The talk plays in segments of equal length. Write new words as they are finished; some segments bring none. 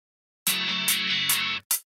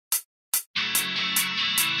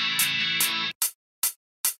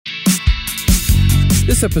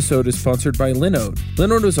This episode is sponsored by Linode.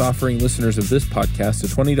 Linode is offering listeners of this podcast a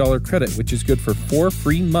 $20 credit, which is good for 4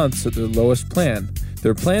 free months at their lowest plan.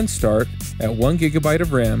 Their plans start at 1 gigabyte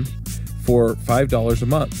of RAM for $5 a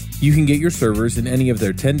month. You can get your servers in any of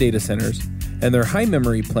their 10 data centers, and their high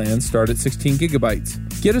memory plans start at 16 gigabytes.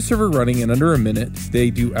 Get a server running in under a minute. They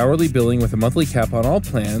do hourly billing with a monthly cap on all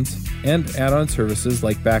plans and add-on services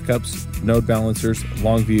like backups, load balancers,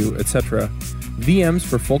 Longview, etc. VMs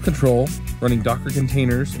for full control, running Docker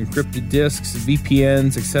containers, encrypted disks,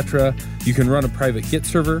 VPNs, etc. You can run a private Git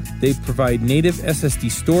server. They provide native SSD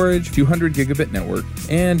storage, 200 gigabit network,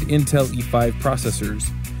 and Intel E5 processors.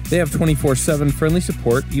 They have 24/7 friendly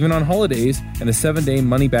support, even on holidays, and a 7-day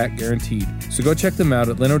money-back guaranteed. So go check them out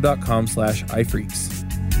at linode.com/ifreaks.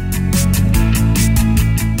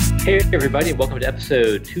 Hey everybody, welcome to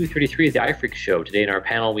episode 233 of the iFreaks Show. Today in our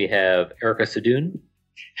panel we have Erica Sadoun.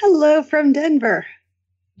 Hello from Denver.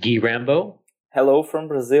 Guy Rambo. Hello from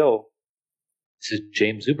Brazil. This is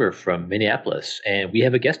James Zuber from Minneapolis. And we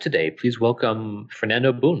have a guest today. Please welcome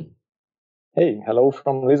Fernando Bunn. Hey, hello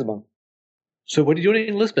from Lisbon. So what are you doing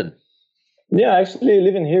in Lisbon? Yeah, actually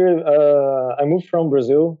living here. I moved from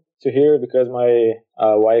Brazil to here because my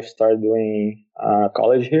wife started doing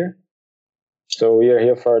college here. So we are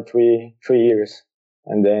here for three years,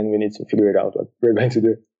 and then we need to figure it out what we're going to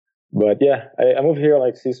do. But yeah, I moved here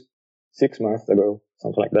like six months ago,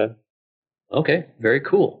 something like that. Okay, very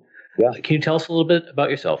cool. Yeah. Can you tell us a little bit about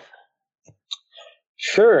yourself?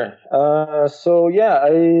 Sure. So yeah,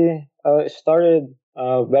 I started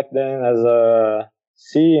back then as a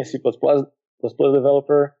C and C++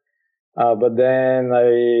 developer, but then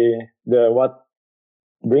what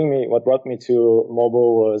brought me to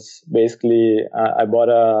mobile was basically I bought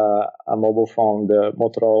a mobile phone, the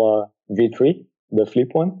Motorola V3, the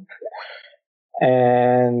flip one,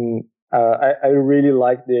 and I really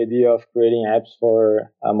liked the idea of creating apps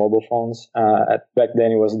for mobile phones. Back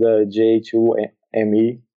then it was the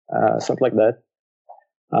J2ME, something like that,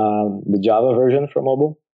 the Java version for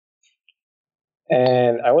mobile.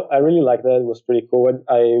 And I really liked that. It was pretty cool.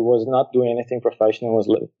 I was not doing anything professional. It was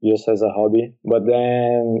just as a hobby. But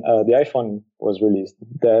then the iPhone was released.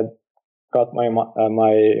 That caught my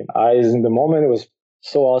eyes in the moment. It was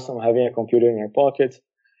so awesome having a computer in your pocket.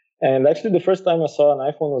 And actually, the first time I saw an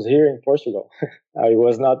iPhone was here in Portugal. It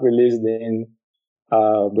was not released in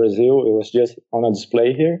Brazil. It was just on a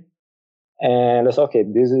display here. And I thought, okay,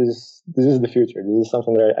 this is the future. This is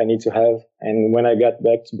something that I need to have. And when I got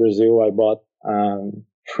back to Brazil, I bought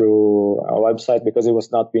through a website because it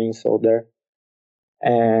was not being sold there.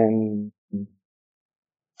 And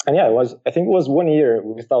yeah, I think it was 1 year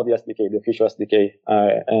without the SDK, the official SDK.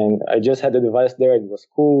 And I just had the device there. It was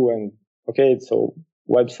cool. And okay, so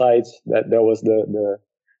websites, that was the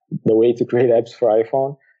way to create apps for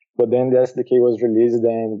iPhone. But then the SDK was released,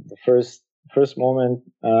 and the first moment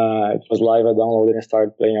it was live, I downloaded and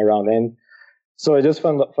started playing around. And so I just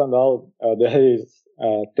found out there is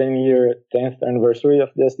 10th anniversary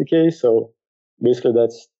of the SDK. So basically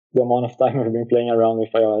that's the amount of time I've been playing around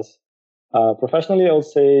with iOS. Professionally, I would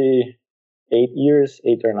say 8 years,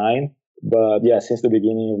 8 or 9. But yeah, since the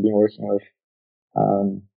beginning, I've been working with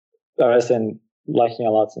iOS and liking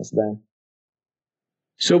a lot since then.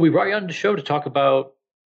 So we brought you on the show to talk about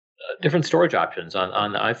different storage options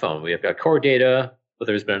on the iPhone. We have got core data, but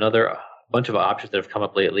there's been another bunch of options that have come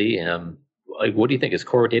up lately. What do you think? Is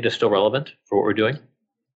core data still relevant for what we're doing?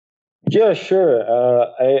 Yeah, sure.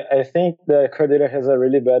 I think that core data has a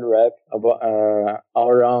really bad rep all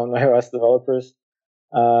around iOS developers.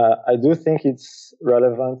 I do think it's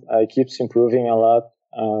relevant. It keeps improving a lot,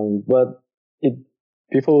 but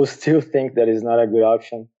people still think that it's not a good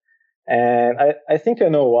option. And I think I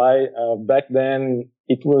know why. Back then,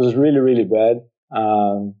 it was really, really bad.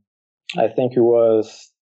 I think it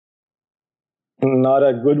was not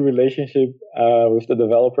a good relationship with the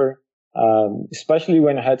developer, especially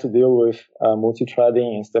when you had to deal with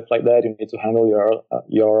multi-threading and stuff like that. You need to handle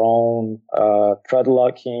your own thread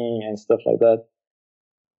locking and stuff like that.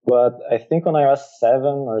 But I think on iOS 7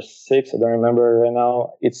 or 6, I don't remember right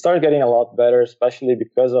now, it started getting a lot better, especially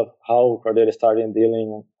because of how core data started to deal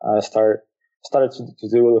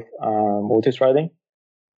with multi-threading.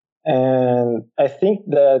 And I think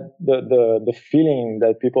that the feeling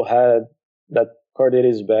that people had that core data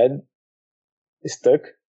is bad is stuck,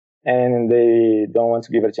 and they don't want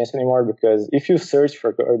to give it a chance anymore, because if you search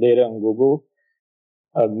for core data on Google,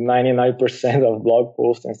 99% of blog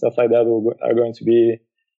posts and stuff like that are going to be,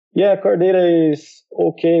 yeah, core data is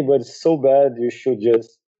okay, but it's so bad you should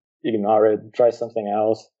just ignore it, try something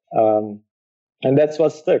else. And that's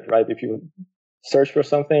what's stuck, right? If you search for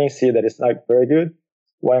something, see that it's not very good,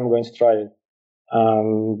 why am I going to try it?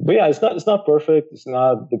 But yeah, it's not perfect. It's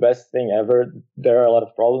not the best thing ever. There are a lot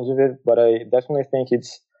of problems with it, but I definitely think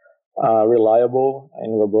it's reliable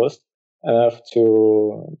and robust enough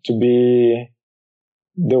to be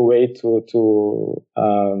the way to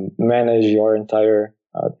manage your entire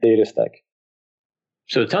data stack.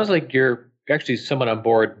 So it sounds like you're actually somewhat on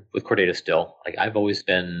board with Core Data still. Like I've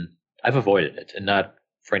avoided it, and not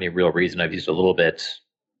for any real reason. I've used it a little bit,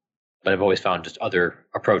 but I've always found just other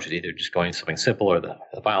approaches, either just going something simple or the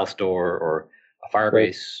file store or a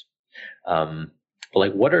Firebase. Right. But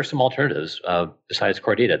like, what are some alternatives besides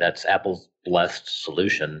Core Data? That's Apple's blessed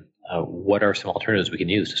solution. What are some alternatives we can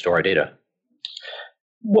use to store our data?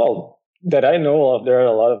 Well, that I know of, there are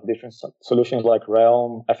a lot of different solutions like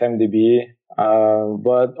Realm, FMDB,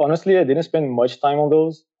 but honestly, I didn't spend much time on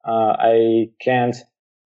those. I can't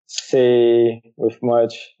say with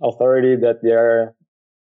much authority that they are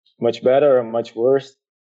much better or much worse.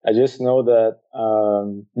 I just know that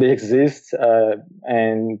they exist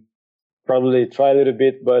and probably try a little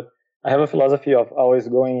bit, but I have a philosophy of always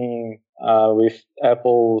going with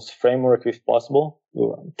Apple's framework if possible,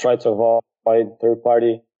 to try to avoid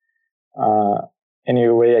third-party any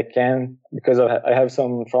way I can, because I have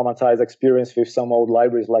some traumatized experience with some old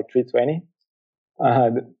libraries like 320.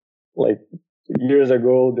 Like years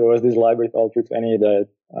ago, there was this library called 320 that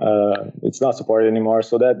it's not supported anymore.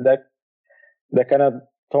 So that kind of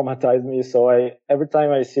traumatized me. So every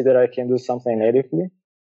time I see that I can do something natively,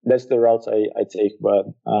 that's the route I take. But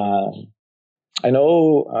I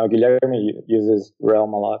know Guilherme uses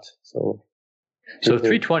Realm a lot. So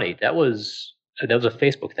 320, that was a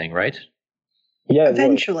Facebook thing, right? Yeah,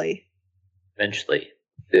 eventually.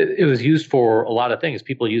 It was used for a lot of things.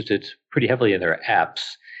 People used it pretty heavily in their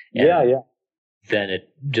apps. Yeah. Then it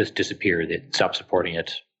just disappeared. It stopped supporting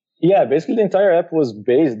it. Yeah, basically the entire app was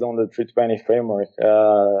based on the 320 framework.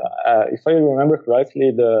 If I remember correctly,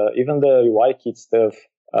 even the UI kit stuff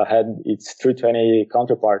had its 320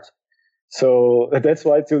 counterpart. So that's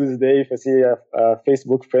why to this day, if I see a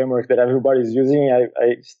Facebook framework that everybody's using,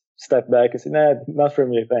 I step back and say, nah, not for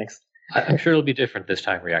me, thanks. I'm sure it'll be different this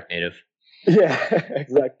time, React Native. Yeah,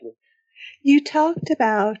 exactly. You talked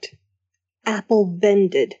about Apple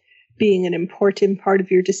vended being an important part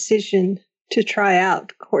of your decision to try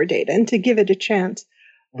out Core Data and to give it a chance.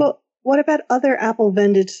 But what about other Apple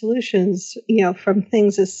vended solutions, from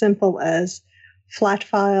things as simple as flat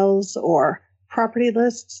files or property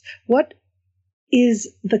lists? What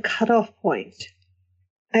is the cutoff point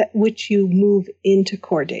at which you move into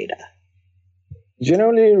Core Data?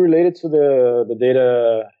 Generally related to the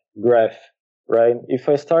data graph, right? If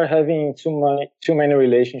I start having too many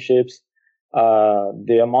relationships,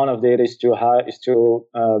 the amount of data is too high,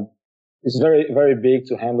 it's very, very big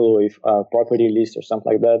to handle with property list or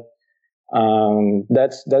something like that.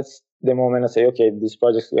 That's the moment I say, okay, this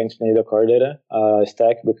project is going to need a core data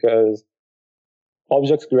stack, because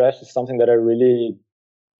object graph is something that I really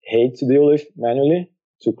hate to deal with manually,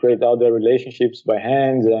 to create all the relationships by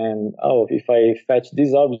hand. And if I fetch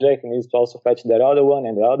this object, I need to also fetch that other one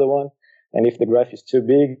and the other one. And if the graph is too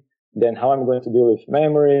big, then how I'm going to deal with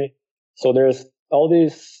memory. So there's all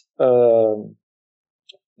these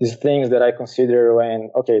things that I consider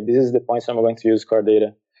when, okay, this is the point I'm going to use core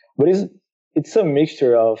data. But it's a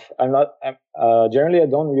mixture of, generally I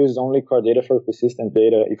don't use only core data for persistent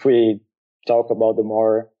data. If we talk about the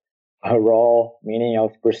more raw meaning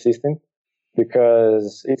of persistent,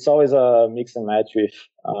 because it's always a mix and match with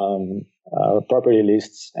property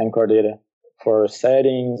lists and core data for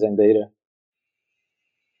settings and data.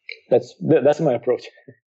 That's my approach.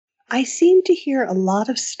 I seem to hear a lot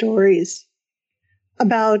of stories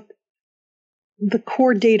about the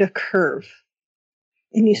core data curve.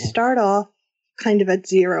 And you start off kind of at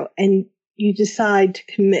zero and you decide to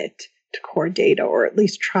commit to core data, or at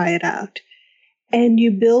least try it out. And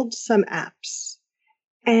you build some apps.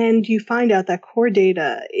 And you find out that core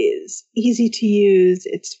data is easy to use,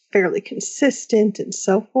 it's fairly consistent, and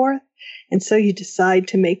so forth. And so you decide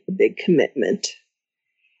to make the big commitment.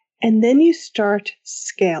 And then you start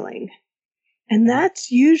scaling. And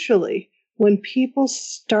that's usually when people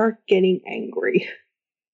start getting angry.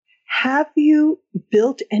 Have you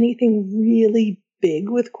built anything really big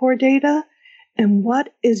with core data? And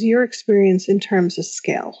what is your experience in terms of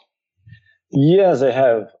scale? Yes, I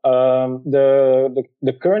have.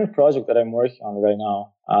 The current project that I'm working on right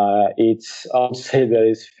now, I would say that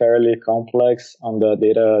it's fairly complex on the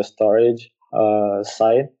data storage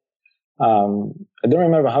side. I don't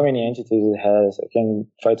remember how many entities it has. I can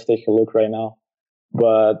try to take a look right now,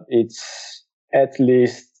 but it's at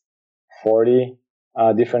least 40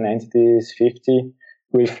 different entities, 50,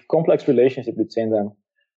 with complex relationship between them.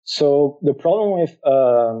 So the problem with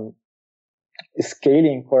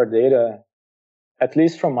scaling core data, at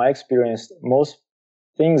least from my experience, most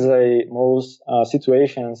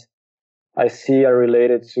situations I see are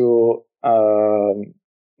related to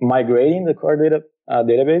migrating the core data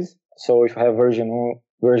database. So if you have version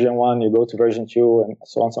 1, you go to version 2, and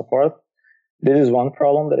so on and so forth. This is one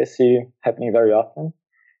problem that I see happening very often.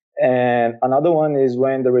 And another one is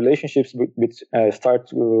when the relationships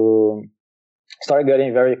start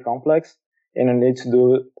getting very complex, and you need to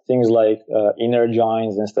do things like inner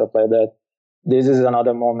joins and stuff like that. This is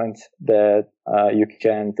another moment that you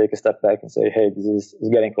can take a step back and say, hey, this is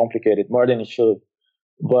getting complicated more than it should.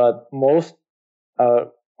 But most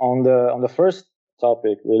on the first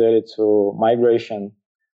topic related to migration,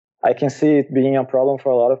 I can see it being a problem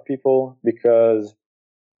for a lot of people because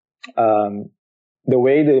the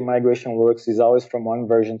way the migration works is always from one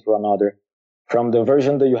version to another, from the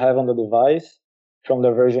version that you have on the device, from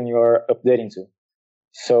the version you are updating to.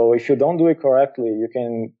 So if you don't do it correctly, you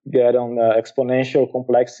can get on exponential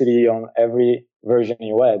complexity on every version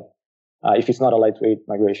you add, if it's not a lightweight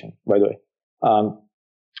migration, by the way.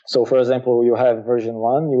 So for example, you have version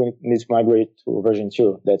 1, you need to migrate to version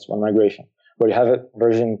 2. That's one migration. But you have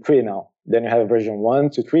version 3 now. Then you have version 1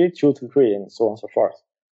 to 3, 2 to 3, and so on and so forth.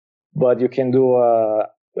 But you can do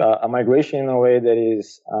a migration in a way that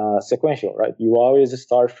is sequential, right? You always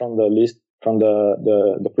start from the list, from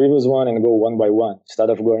the previous one, and go one by one instead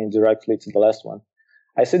of going directly to the last one.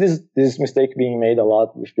 I see this mistake being made a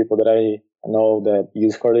lot with people that I know that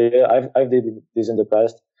use core data. I've did this in the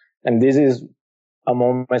past, and this is a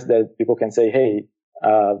moment that people can say, hey,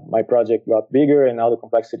 my project got bigger and now the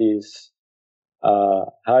complexity is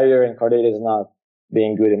higher and core data is not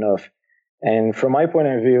being good enough. And from my point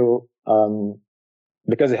of view,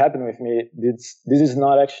 because it happened with me, this is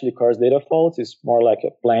not actually core data fault. It's more like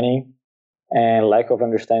a planning and lack of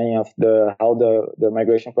understanding of how the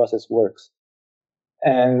migration process works.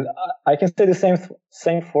 And I can say the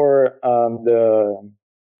same for the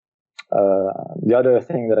other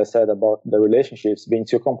thing that I said about the relationships being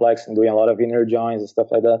too complex and doing a lot of inner joins and stuff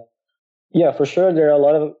like that. Yeah, for sure, there are a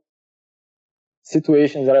lot of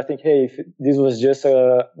situations that I think, hey, if this was just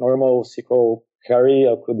a normal SQL query,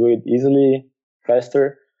 I could do it easily,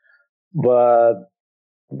 faster. But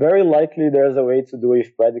very likely there's a way to do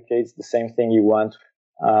if predicates the same thing you want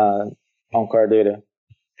on core data.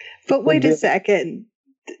 But wait a second.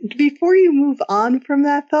 Before you move on from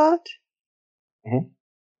that thought,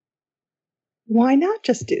 why not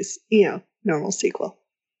just do, normal SQL?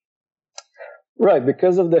 Right,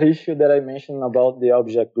 because of the issue that I mentioned about the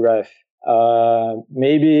object graph.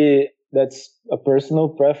 Maybe that's a personal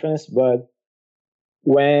preference, but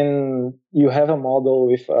when you have a model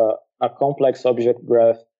with a complex object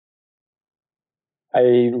graph,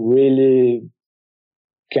 I really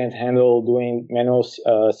can't handle doing manual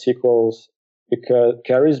SQLs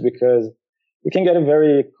queries because it can get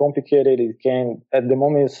very complicated. It can, at the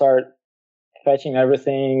moment you start fetching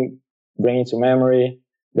everything, bringing to memory,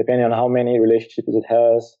 depending on how many relationships it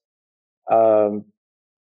has.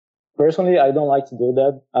 Personally, I don't like to do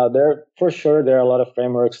that. There are a lot of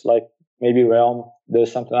frameworks like maybe Realm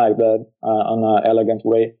does something like that on an elegant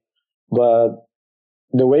way. But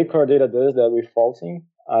the way core data does that with faulting,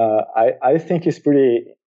 I think is pretty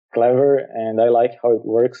clever, and I like how it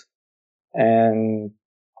works. And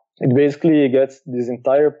it basically gets this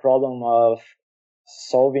entire problem of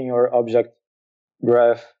solving your object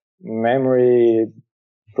graph memory,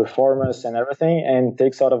 performance, and everything, and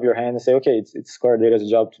takes out of your hand and say, okay, it's core data's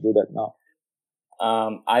job to do that now.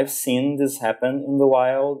 I've seen this happen in the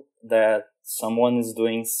wild, that someone is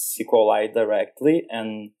doing SQLite directly,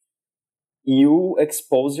 and you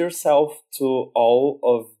expose yourself to all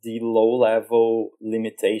of the low-level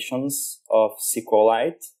limitations of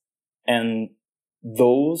SQLite, and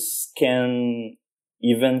those can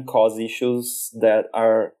even cause issues that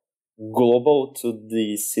are global to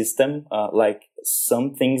the system. Like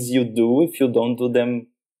some things you do, if you don't do them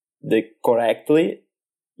correctly,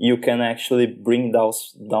 you can actually bring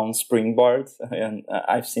down Springboard, and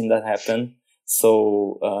I've seen that happen.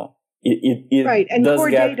 So it right, and does core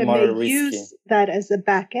get data more may risky. use that as a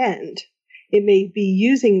back end. It may be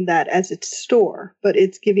using that as its store, but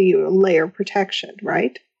it's giving you a layer protection,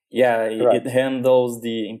 right? Yeah, it handles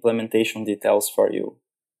the implementation details for you.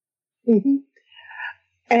 Mm-hmm.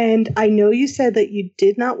 And I know you said that you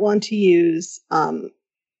did not want to use a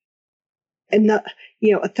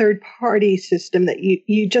third-party system, that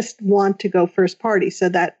you just want to go first-party. So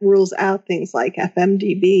that rules out things like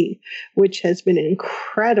FMDB, which has been an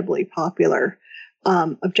incredibly popular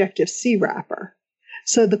Objective-C wrapper.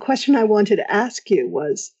 So the question I wanted to ask you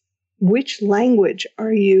was, which language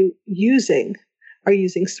are you using? Are you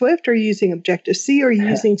using Swift? Or are you using Objective-C? Or are you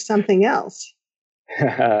using something else?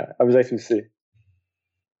 Objective-C.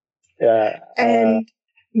 Yeah. And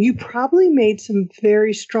you probably made some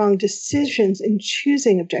very strong decisions in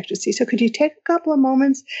choosing Objective-C. So could you take a couple of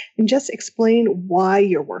moments and just explain why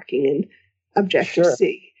you're working in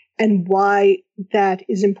Objective-C and why that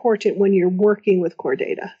is important when you're working with core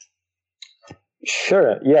data?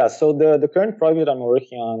 Sure. Yeah. So the current project I'm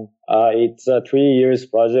working on, it's a 3 years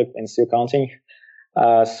project and still counting.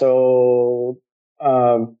 I'll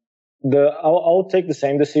take the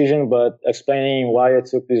same decision, but explaining why I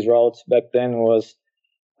took this route back then was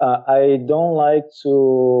I don't like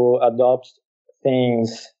to adopt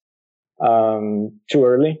things too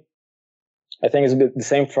early. I think it's a bit the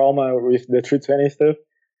same trauma with the 320 stuff,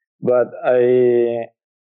 but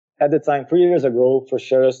at the time, 3 years ago, for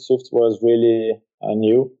sure, Swift was really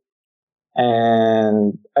new.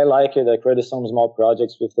 And I like it. I created some small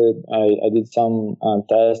projects with it. I did some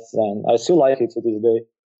tests, and I still like it to this day.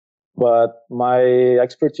 But my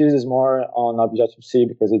expertise is more on Objective-C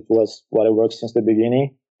because it was what I worked since the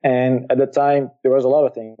beginning. And at the time, there was a lot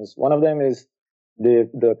of things. One of them is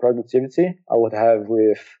the productivity I would have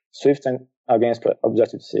with Swift and against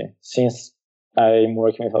Objective-C. Since I'm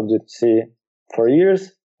working with Objective-C for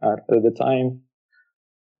years at the time,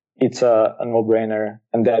 it's a no-brainer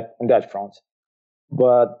in that front.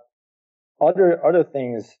 But other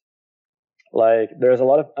things, like there's a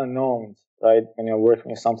lot of unknowns, right, when you're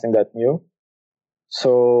working with something that new.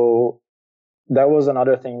 So that was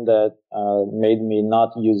another thing that made me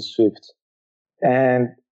not use Swift. And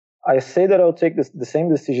I say that I'll take the same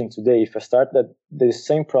decision today. If I start the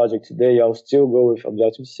same project today, I'll still go with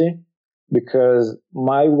Objective-C because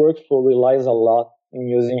my workflow relies a lot in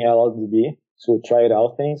using LLDB to try it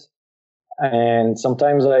out things. And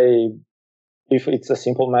sometimes if it's a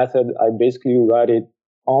simple method, I basically write it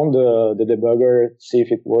on the debugger, see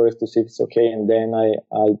if it works, to see if it's okay, and then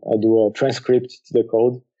I do a transcript to the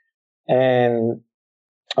code. And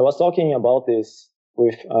I was talking about this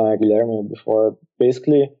with Guilherme before.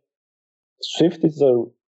 Basically, Swift is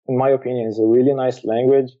in my opinion, is a really nice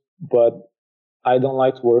language, but I don't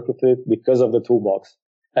like to work with it because of the toolbox.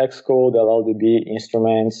 Xcode, LLDB,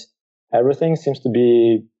 instruments, everything seems to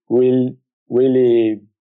be really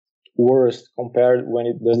worse compared when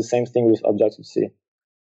it does the same thing with Objective-C.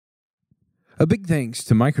 A big thanks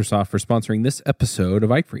to Microsoft for sponsoring this episode of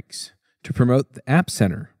iFreaks to promote the App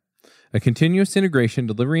Center, a continuous integration,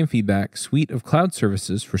 delivery, and feedback suite of cloud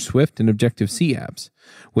services for Swift and Objective-C apps.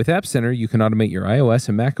 With App Center, you can automate your iOS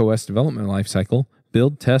and macOS development lifecycle,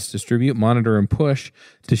 build, test, distribute, monitor, and push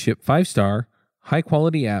to ship 5-star,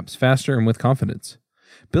 high-quality apps faster and with confidence.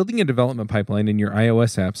 Building a development pipeline in your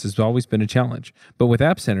iOS apps has always been a challenge, but with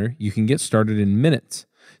App Center, you can get started in minutes.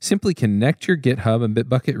 Simply connect your GitHub and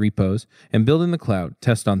Bitbucket repos and build in the cloud,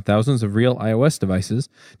 test on thousands of real iOS devices,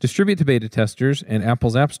 distribute to beta testers and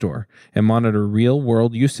Apple's App Store, and monitor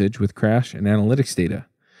real-world usage with crash and analytics data.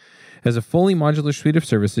 As a fully modular suite of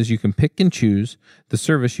services, you can pick and choose the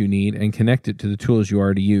service you need and connect it to the tools you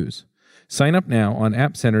already use. Sign up now on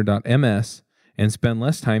appcenter.ms and spend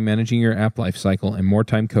less time managing your app lifecycle and more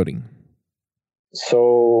time coding.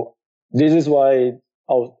 So this is why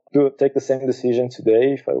I'll take the same decision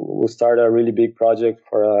today. If I will start a really big project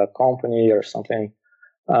for a company or something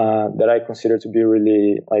that I consider to be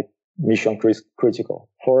really like mission critical.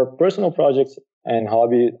 For personal projects and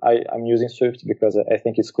hobby, I'm using Swift because I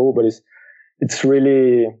think it's cool, but it's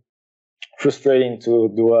really frustrating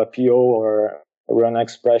to do a PO or run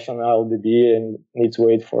expression LDB and need to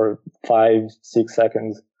wait for 5-6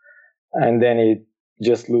 seconds, and then it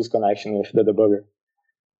just lose connection with the debugger.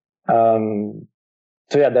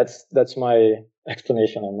 So yeah, that's my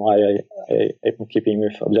explanation on why I'm keeping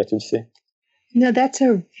with Objective-C. No, that's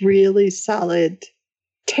a really solid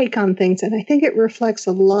take on things, and I think it reflects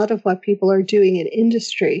a lot of what people are doing in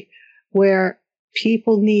industry, where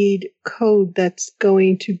people need code that's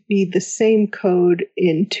going to be the same code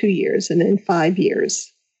in 2 years and in 5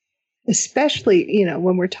 years. Especially,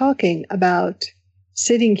 when we're talking about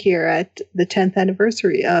sitting here at the 10th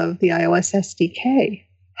anniversary of the iOS SDK,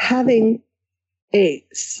 having a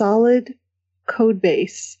solid code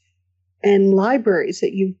base and libraries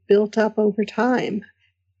that you've built up over time.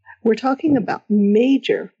 We're talking about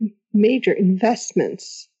major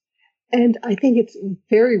investments. And I think it's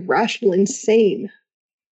very rational, insane,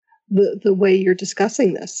 the way you're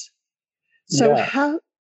discussing this. So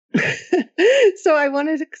so I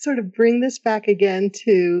wanted to sort of bring this back again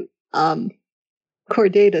to core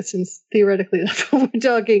data, since theoretically that's what we're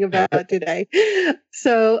talking about today.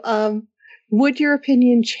 So would your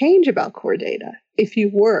opinion change about core data if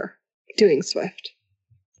you were doing Swift?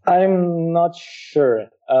 I'm not sure.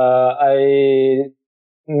 I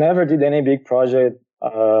never did any big project.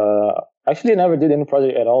 Actually, never did any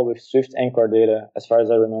project at all with Swift and core data, as far as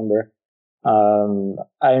I remember.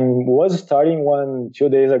 I was starting one 2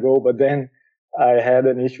 days ago, but then I had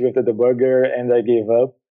an issue with the debugger and I gave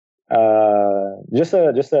up. Just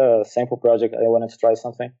a sample project. I wanted to try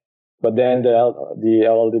something, but then the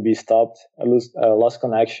LLDB stopped. I lost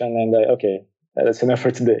connection, and okay, that's enough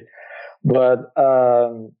for today. But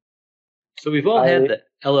so we've all had the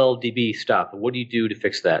LLDB stop. What do you do to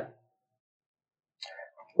fix that?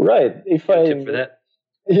 Right. If you have a tip for that?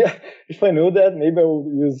 Yeah, if I know that, maybe I will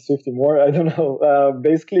use Swift more. I don't know.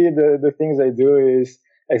 Basically, the things I do is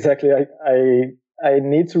exactly I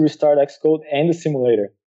need to restart Xcode and the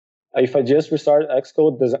simulator. If I just restart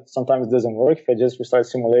Xcode, sometimes it doesn't work. If I just restart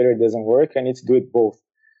simulator, it doesn't work. I need to do it both.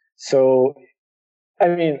 So, I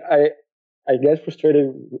mean, I get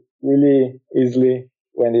frustrated really easily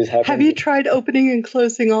when this happens. Have you tried opening and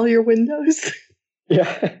closing all your windows?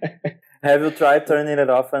 Yeah. Have you tried turning it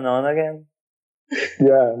off and on again?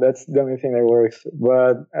 Yeah, that's the only thing that works.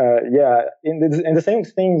 But yeah, and the same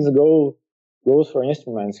things goes for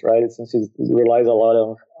instruments, right? Since it relies a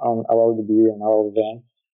lot on LLDB and LLVM.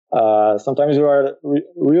 Sometimes you are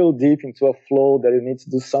real deep into a flow that you need to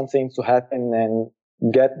do something to happen and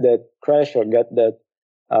get that crash or get that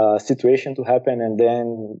situation to happen, and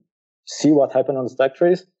then see what happened on the stack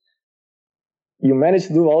trace. You manage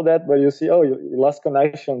to do all that, but you see, oh, you lost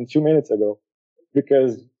connection 2 minutes ago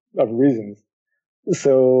because of reasons.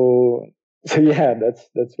 So yeah,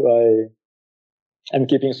 that's why I'm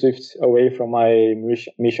keeping Swift away from my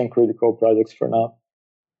mission critical projects for now.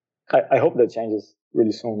 I hope that changes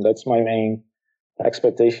really soon. That's my main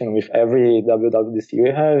expectation with every WWDC we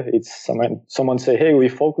have. It's someone say, hey, we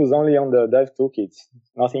focus only on the dev toolkits,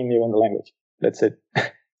 nothing new on the language. That's it.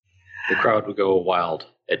 The crowd would go wild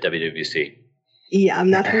at WWDC. Yeah, I'm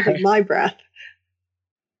not holding my breath.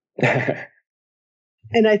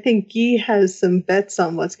 And I think Guy has some bets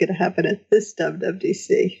on what's going to happen at this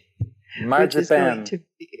WWDC. Marzipan.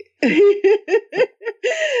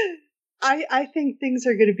 I think things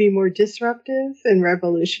are going to be more disruptive and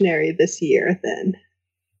revolutionary this year than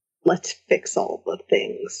let's fix all the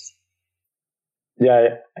things.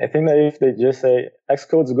 Yeah, I think that if they just say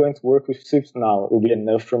Xcode is going to work with Swift now, it will be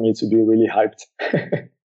enough for me to be really hyped.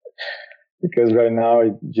 Because right now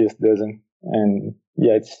it just doesn't. And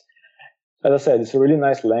yeah, as I said, it's a really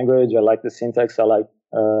nice language. I like the syntax. I like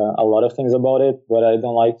a lot of things about it, but I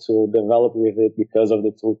don't like to develop with it because of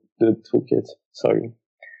the toolkit. So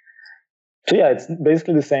yeah, it's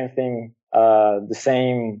basically the same thing, the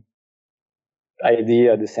same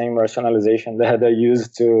idea, the same rationalization that I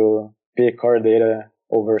used to pick core data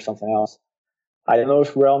over something else. I don't know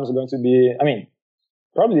if Realm is going to be, I mean,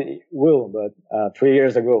 probably will, but 3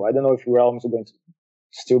 years ago, I don't know if Realm is going to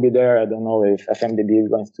still be there. I don't know if FMDB is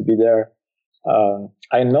going to be there.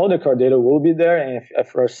 I know the core data will be there, and if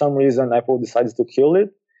for some reason Apple decides to kill it,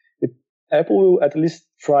 Apple will at least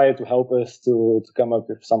try to help us to come up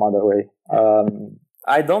with some other way.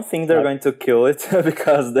 I don't think they're going to kill it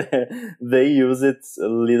because they use it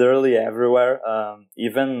literally everywhere.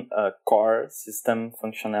 Even core system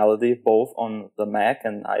functionality, both on the Mac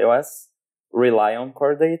and iOS, rely on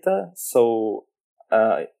core data. So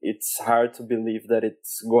it's hard to believe that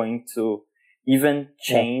it's going to even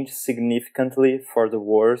change significantly for the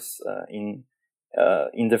worse in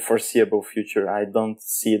the foreseeable future. I don't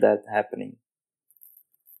see that happening.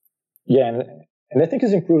 Yeah, and I think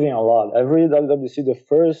it's improving a lot. Every WWDC, the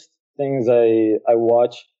first things I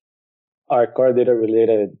watch are core data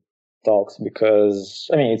related talks because,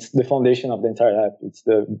 I mean, it's the foundation of the entire app. It's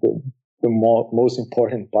the most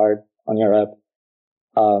important part on your app.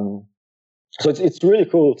 So it's really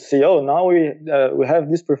cool to see, oh, now we have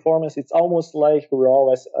this performance. It's almost like we're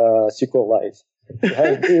all SQLite.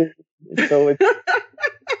 So it's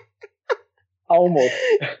almost.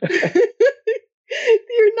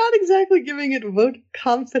 You're not exactly giving it a vote of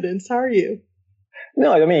confidence, are you?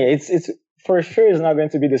 No, I mean, it's for sure it's not going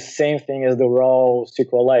to be the same thing as the raw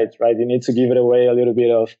SQLite, right? You need to give it away a little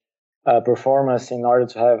bit of performance in order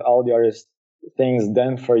to have all the other things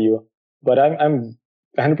done for you. But I'm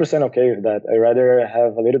 100% okay with that. I rather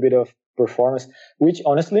have a little bit of performance, which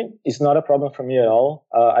honestly is not a problem for me at all.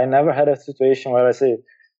 I never had a situation where I say,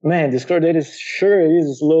 man, this core data is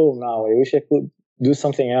slow now. I wish I could do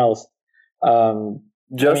something else.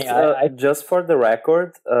 Just for the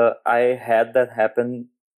record, I had that happen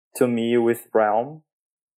to me with Realm.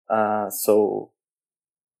 So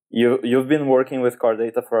you've been working with core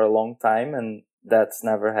data for a long time, and that's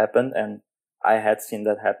never happened. And I had seen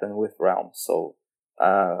that happen with Realm. So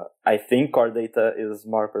I think core data is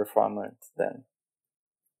more performant than.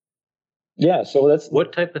 Yeah, so that's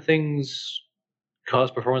What type of things cause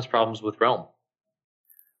performance problems with Realm?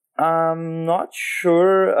 I'm not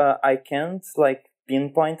sure. I can't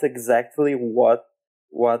pinpoint exactly what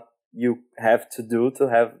you have to do to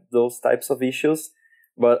have those types of issues,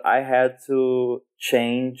 but I had to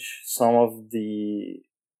change some of the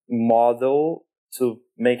model to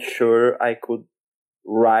make sure I could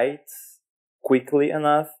write quickly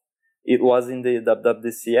enough. It was in the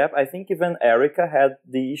WWDC app. I think even Erica had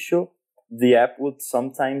the issue. The app would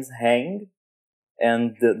sometimes hang,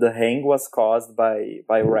 and the hang was caused by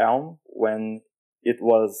Realm when it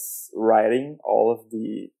was writing all of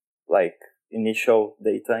the initial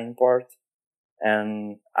data import.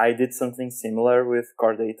 And I did something similar with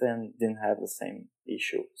core data and didn't have the same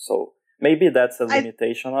issue. So maybe that's a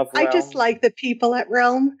limitation of Realm. I just like the people at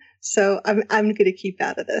Realm, so I'm going to keep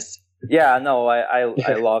out of this. Yeah, no,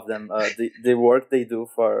 I love them. The work they do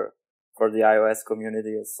for the iOS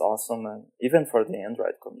community is awesome, and even for the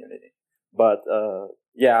Android community. But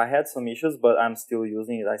yeah, I had some issues, but I'm still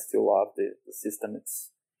using it. I still love the system.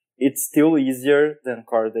 It's still easier than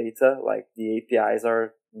core data. Like the APIs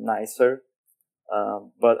are nicer,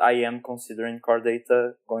 but I am considering core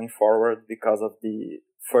data going forward because of the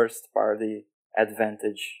first party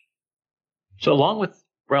advantage. So along with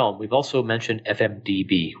Realm, we've also mentioned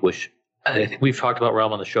FMDB, which I think we've talked about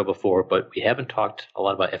Realm on the show before, but we haven't talked a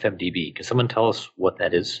lot about FMDB. Can someone tell us what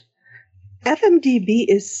that is? FMDB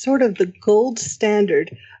is sort of the gold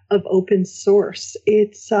standard of open source.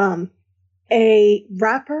 It's a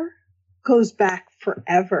wrapper, goes back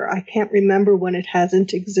forever. I can't remember when it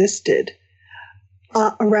hasn't existed.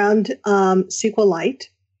 Around SQLite,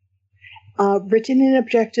 written in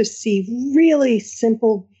Objective-C, really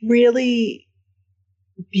simple, really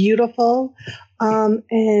beautiful.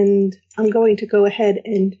 And I'm going to go ahead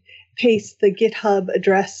and paste the GitHub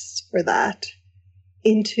address for that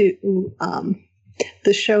into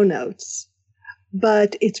the show notes.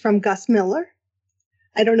 But it's from Gus Miller.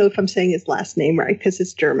 I don't know if I'm saying his last name right because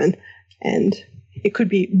it's German. And it could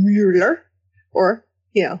be Müller or,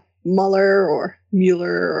 Muller or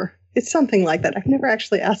Mueller, or it's something like that. I've never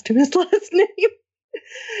actually asked him his last name.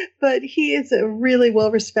 But he is a really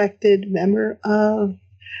well-respected member of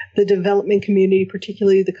the development community,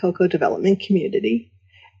 particularly the Cocoa development community.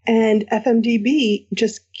 And FMDB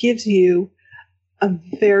just gives you a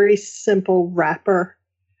very simple wrapper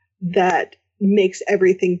that makes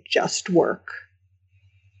everything just work.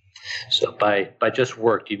 So by just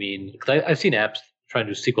work, do you mean, because I've seen apps trying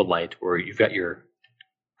to do SQLite where you've got your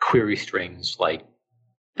query strings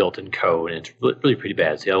built in code, and it's really pretty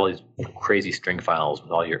bad. So you have all these crazy string files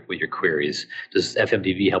with your queries. Does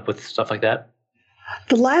FMDB help with stuff like that?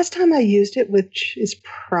 The last time I used it, which is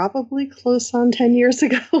probably close on 10 years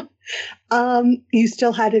ago, you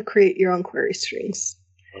still had to create your own query strings.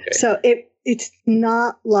 Okay. So it's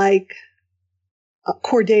not like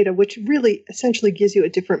core data, which really essentially gives you a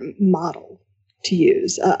different model to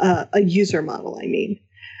use, a user model, I mean.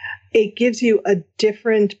 It gives you a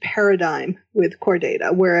different paradigm with core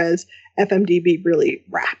data, whereas FMDB really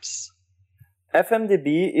wraps.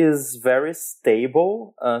 FMDB is very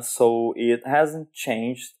stable, so it hasn't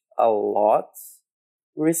changed a lot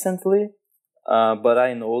recently, but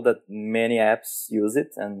I know that many apps use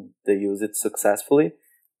it and they use it successfully.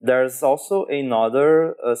 There's also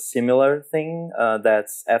another similar thing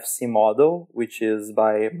that's FC Model, which is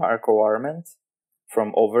by Marco Arment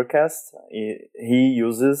from Overcast. He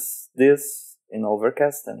uses this in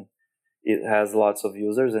Overcast and it has lots of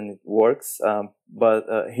users and it works. But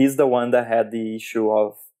he's the one that had the issue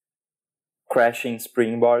of crashing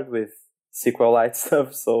Springboard with SQLite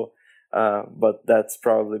stuff. So, but that's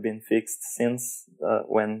probably been fixed since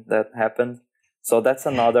when that happened. So that's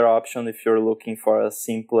another option if you're looking for a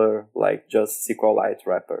simpler, just SQLite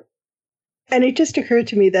wrapper. And it just occurred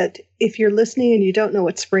to me that if you're listening and you don't know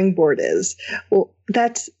what Springboard is, well,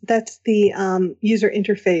 that's the user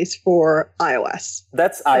interface for iOS.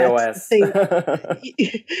 That's iOS.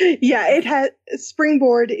 Yeah, it has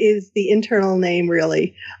Springboard is the internal name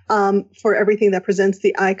really for everything that presents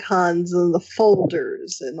the icons and the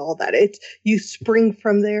folders and all that. You spring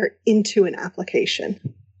from there into an application.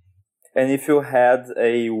 And if you had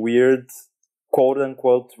a weird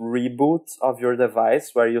quote-unquote reboot of your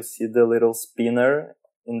device where you see the little spinner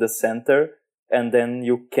in the center and then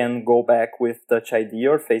you can go back with Touch ID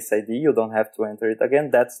or Face ID, you don't have to enter it again.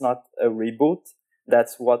 That's not a reboot.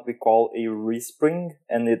 That's what we call a respring,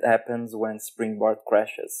 and it happens when Springboard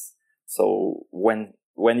crashes. So when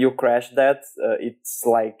you crash that, it's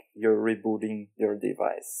like you're rebooting your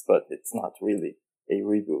device, but it's not really a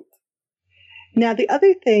reboot. Now, the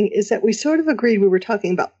other thing is that we sort of agreed we were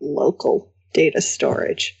talking about local data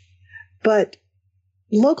storage, but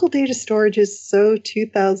local data storage is so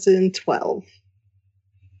 2012.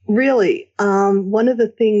 Really, one of the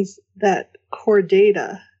things that core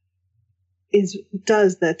data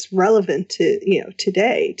does that's relevant to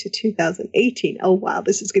today, to 2018. Oh wow,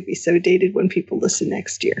 this is going to be so dated when people listen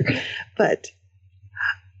next year, but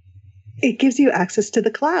it gives you access to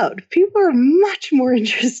the cloud. People are much more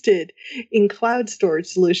interested in cloud storage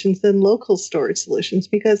solutions than local storage solutions,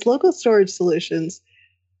 because local storage solutions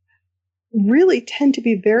really tend to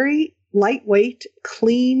be very lightweight,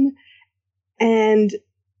 clean, and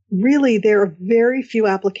really there are very few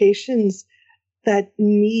applications that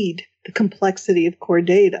need the complexity of core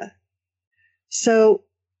data. So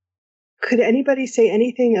could anybody say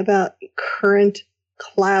anything about current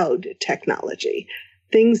cloud technology?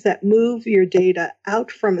 Things that move your data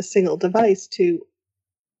out from a single device to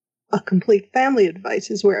a complete family of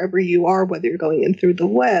devices wherever you are, whether you're going in through the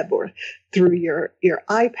web or through your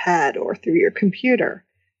iPad or through your computer.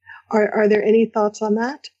 Are there any thoughts on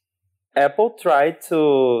that? Apple tried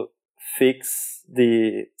to fix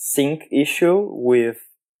the sync issue with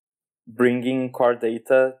bringing core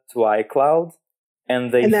data to iCloud,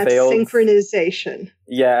 and that's failed. Synchronization.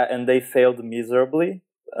 Yeah, and they failed miserably.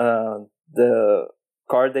 The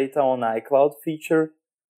core data on iCloud feature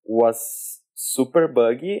was super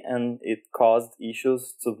buggy, and it caused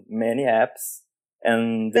issues to many apps.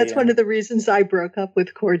 And that's one of the reasons I broke up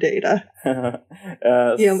with core data.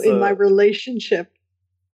 In my relationship.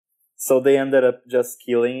 So they ended up just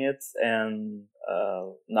killing it, and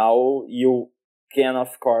now you can,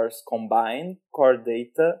 of course, combine core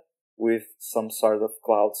data with some sort of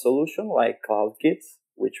cloud solution like CloudKit,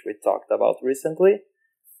 which we talked about recently.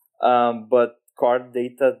 But core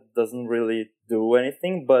data doesn't really do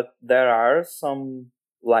anything, but there are some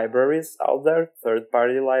libraries out there,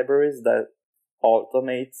 third-party libraries, that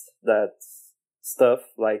automate that stuff.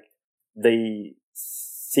 Like they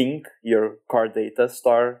sync your core data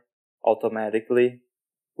store automatically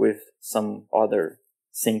with some other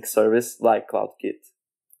sync service like CloudKit.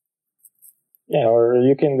 Yeah, or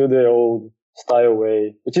you can do the old style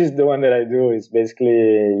way, which is the one that I do. Is basically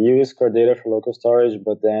use core data for local storage,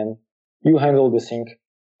 but then you handle the sync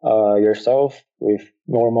yourself with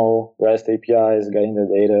normal REST APIs, getting the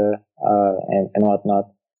data and whatnot.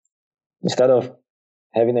 Instead of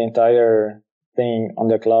having the entire thing on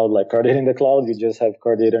the cloud, like core data in the cloud, you just have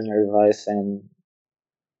core data on your device and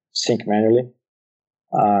sync manually.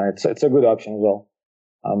 It's a good option as well.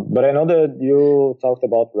 But I know that you talked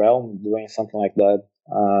about Realm doing something like that,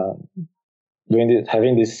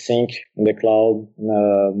 having this sync in the cloud in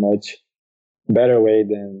a much better way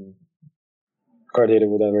than core data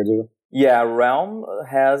would ever do. Yeah, Realm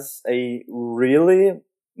has a really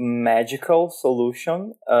magical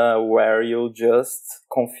solution where you just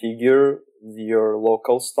configure your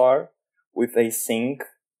local store with a sync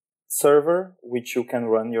server, which you can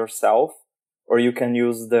run yourself, or you can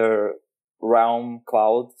use the Realm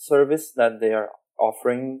cloud service that they are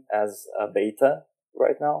offering as a beta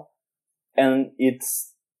right now. And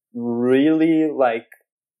it's really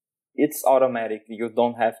it's automatic. You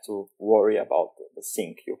don't have to worry about the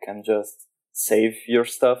sync. You can just save your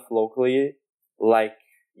stuff locally like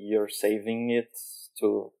you're saving it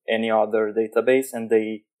to any other database, and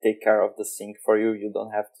they take care of the sync for you. You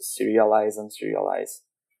don't have to serialize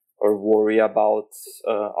or worry about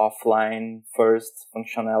offline first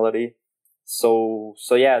functionality. So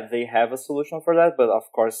yeah, they have a solution for that, but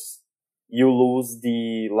of course you lose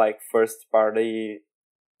the first party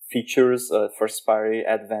features, first party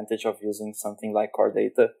advantage of using something like core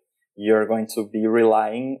data. You're going to be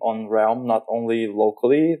relying on Realm not only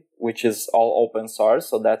locally, which is all open source,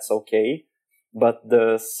 so that's okay, but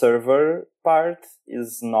the server part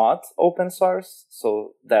is not open source,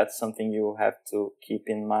 so that's something you have to keep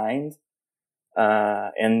in mind.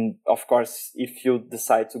 And of course, if you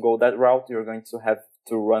decide to go that route, you're going to have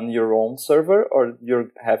to run your own server, or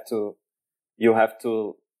you have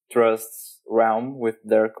to trust Realm with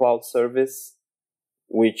their cloud service,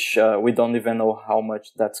 which we don't even know how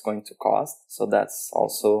much that's going to cost. So that's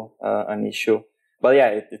also an issue. But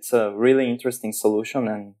yeah, it's a really interesting solution,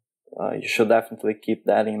 and you should definitely keep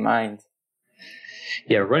that in mind.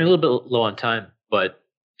 Yeah, we're running a little bit low on time, but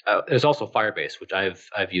there's also Firebase, which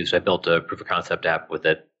I've used. I built a proof of concept app with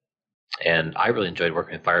it, and I really enjoyed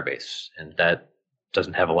working with Firebase. And that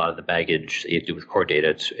doesn't have a lot of the baggage that you do with core data.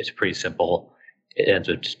 It's pretty simple. It ends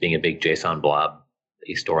up just being a big JSON blob that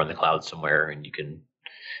you store on the cloud somewhere, and you can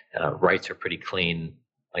writes are pretty clean.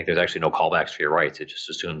 Like there's actually no callbacks for your writes. It just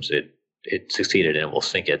assumes it succeeded and it will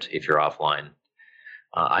sync it if you're offline.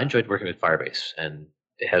 I enjoyed working with Firebase, and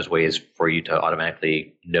it has ways for you to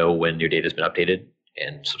automatically know when your data has been updated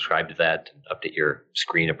and subscribe to that and update your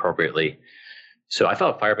screen appropriately. So I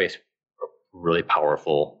thought Firebase a really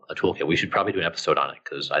powerful toolkit. We should probably do an episode on it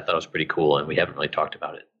because I thought it was pretty cool, and we haven't really talked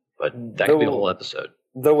about it. But that could be a whole episode.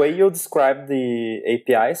 The way you describe the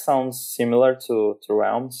API sounds similar to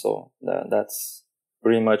Realm, so that's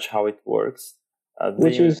pretty much how it works.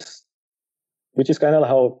 Which is kind of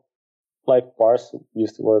how like parse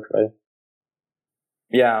used to work, right?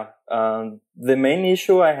 Yeah. The main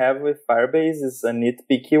issue I have with Firebase is a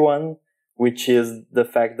nitpicky one, which is the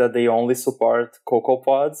fact that they only support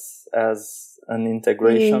CocoaPods as an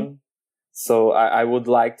integration. So I would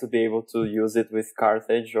like to be able to use it with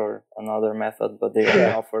Carthage or another method, but they only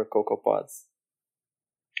offer CocoaPods.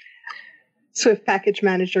 Swift Package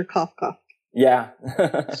Manager, cough, cough. Yeah.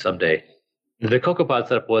 Someday. The CocoaPod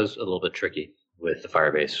setup was a little bit tricky with the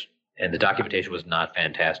Firebase, and the documentation was not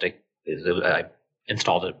fantastic. I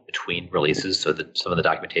installed it between releases, so that some of the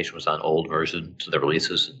documentation was on old versions of the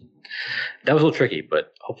releases. That was a little tricky,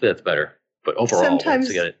 but hopefully that's better. But overall, once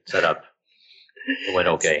you get it set up, it went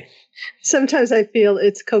okay. Sometimes I feel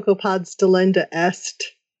it's CocoaPods delenda est.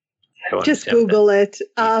 Just Google it.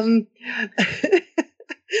 Going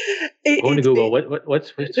to Google.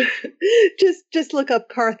 What's just look up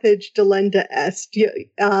Carthage delenda est.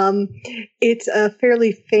 It's a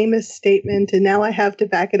fairly famous statement, and now I have to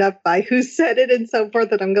back it up by who said it and so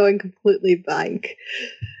forth, and I'm going completely blank.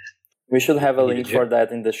 We should have a link for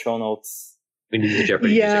that in the show notes. We need the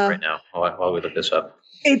Jeopardy music right now while we look this up.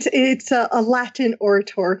 It's a Latin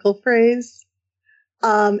oratorical phrase,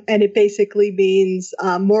 and it basically means,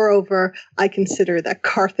 moreover, I consider that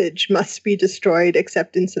Carthage must be destroyed,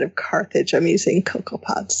 except instead of Carthage, I'm using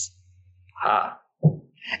CocoaPods.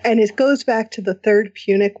 And it goes back to the Third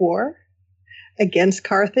Punic War against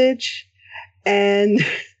Carthage, and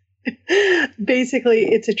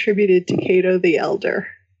basically it's attributed to Cato the Elder,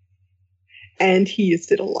 and he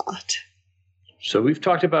used it a lot. So we've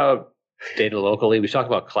talked about data locally. We talk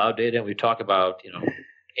about cloud data, and we talk about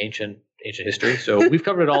ancient history. So we've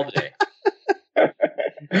covered it all today.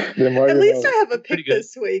 At least I have a pick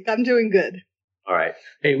this week. I'm doing good. All right.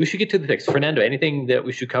 Hey, we should get to the picks. Fernando, anything that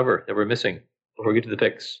we should cover that we're missing before we get to the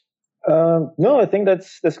picks? No, I think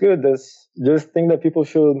that's good. Just think that people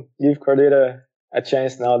should give core data a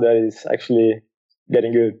chance now that it's actually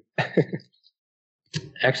getting good.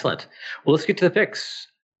 Excellent. Well, let's get to the picks.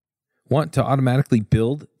 Want to automatically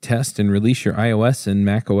build, test, and release your iOS and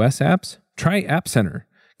macOS apps? Try App Center.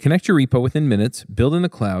 Connect your repo within minutes, build in the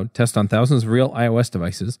cloud, test on thousands of real iOS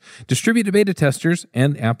devices, distribute to beta testers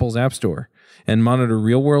and Apple's App Store, and monitor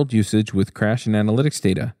real-world usage with crash and analytics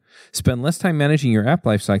data. Spend less time managing your app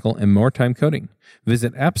lifecycle and more time coding.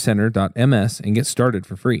 Visit appcenter.ms and get started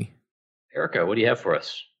for free. Erica, what do you have for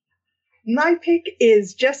us? My pick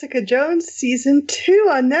is Jessica Jones Season 2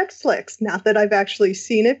 on Netflix. Not that I've actually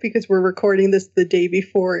seen it because we're recording this the day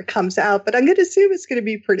before it comes out, but I'm going to assume it's going to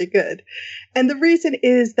be pretty good. And the reason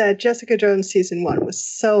is that Jessica Jones Season 1 was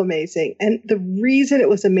so amazing. And the reason it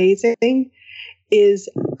was amazing is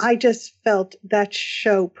I just felt that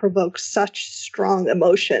show provoked such strong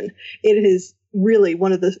emotion. It is really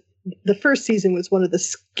one of the first season was one of the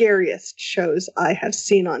scariest shows I have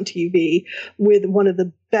seen on TV, with one of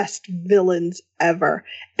the best villains ever.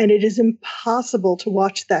 And it is impossible to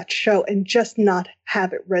watch that show and just not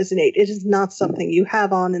have it resonate. It is not something you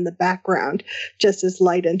have on in the background just as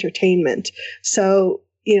light entertainment. So,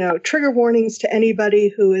 trigger warnings to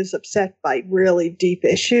anybody who is upset by really deep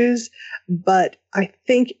issues. But I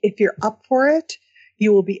think if you're up for it,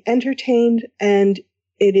 you will be entertained, and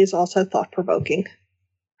it is also thought-provoking.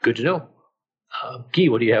 Good to know. Guy,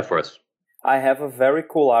 what do you have for us? I have a very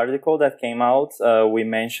cool article that came out. We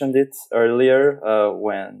mentioned it earlier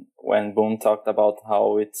when Bunn talked about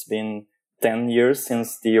how it's been 10 years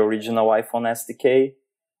since the original iPhone SDK.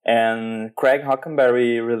 And Craig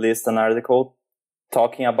Hockenberry released an article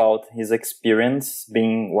talking about his experience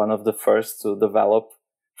being one of the first to develop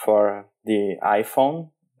for the iPhone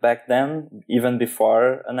back then, even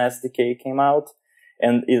before an SDK came out.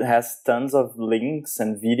 And it has tons of links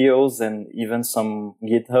and videos and even some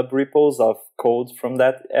GitHub repos of code from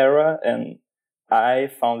that era. And I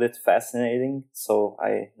found it fascinating, so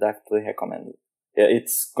I definitely recommend it.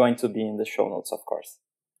 It's going to be in the show notes, of course.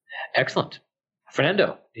 Excellent.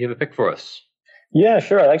 Fernando, do you have a pick for us? Yeah,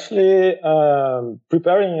 sure. Actually,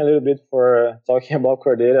 preparing a little bit for talking about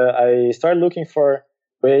core data, I started looking for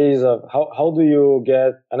ways of how do you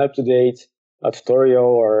get an up-to-date a tutorial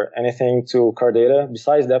or anything to core data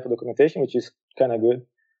besides the Apple documentation, which is kind of good.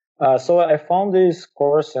 So I found this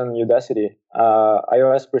course on Udacity,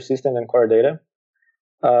 iOS persistent and core data.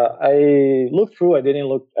 I looked through. I didn't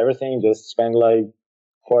look everything. Just spent like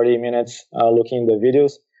 40 minutes looking the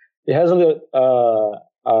videos. It has a little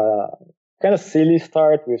kind of silly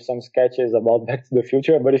start with some sketches about Back to the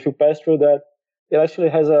Future, but if you pass through that, it actually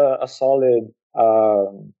has a solid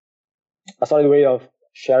way of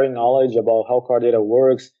sharing knowledge about how core data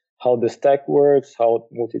works, how the stack works, how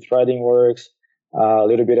multi-threading works, a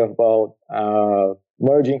little bit about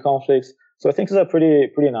merging conflicts. So I think it's a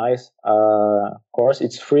pretty nice course.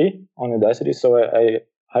 It's free on Udacity, so I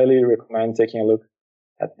highly recommend taking a look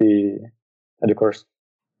at the course.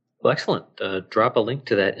 Well, excellent. Drop a link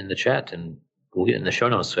to that in the chat, and we'll get it in the show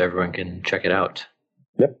notes so everyone can check it out.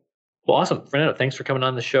 Yep. Well, awesome. Fernando, thanks for coming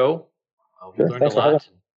on the show. We learned a lot and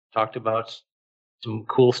talked about some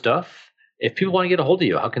cool stuff. If people want to get a hold of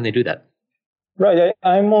you, how can they do that? Right.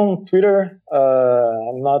 I'm on Twitter.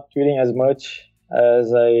 I'm not tweeting as much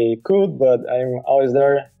as I could, but I'm always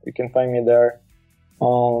there. You can find me there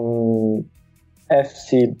on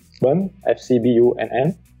FCBunn,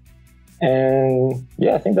 FCBUNN. And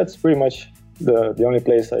yeah, I think that's pretty much the only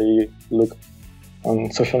place I look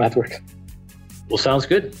on social networks. Well, sounds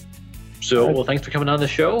good. So, right. Well, thanks for coming on the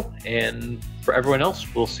show. And for everyone else,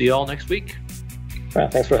 we'll see you all next week.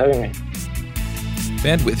 Right, thanks for having me.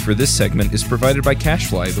 Bandwidth for this segment is provided by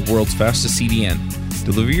CacheFly, the world's fastest CDN.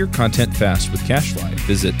 Deliver your content fast with CacheFly.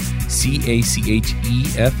 Visit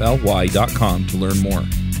CACHEFLY.com to learn more.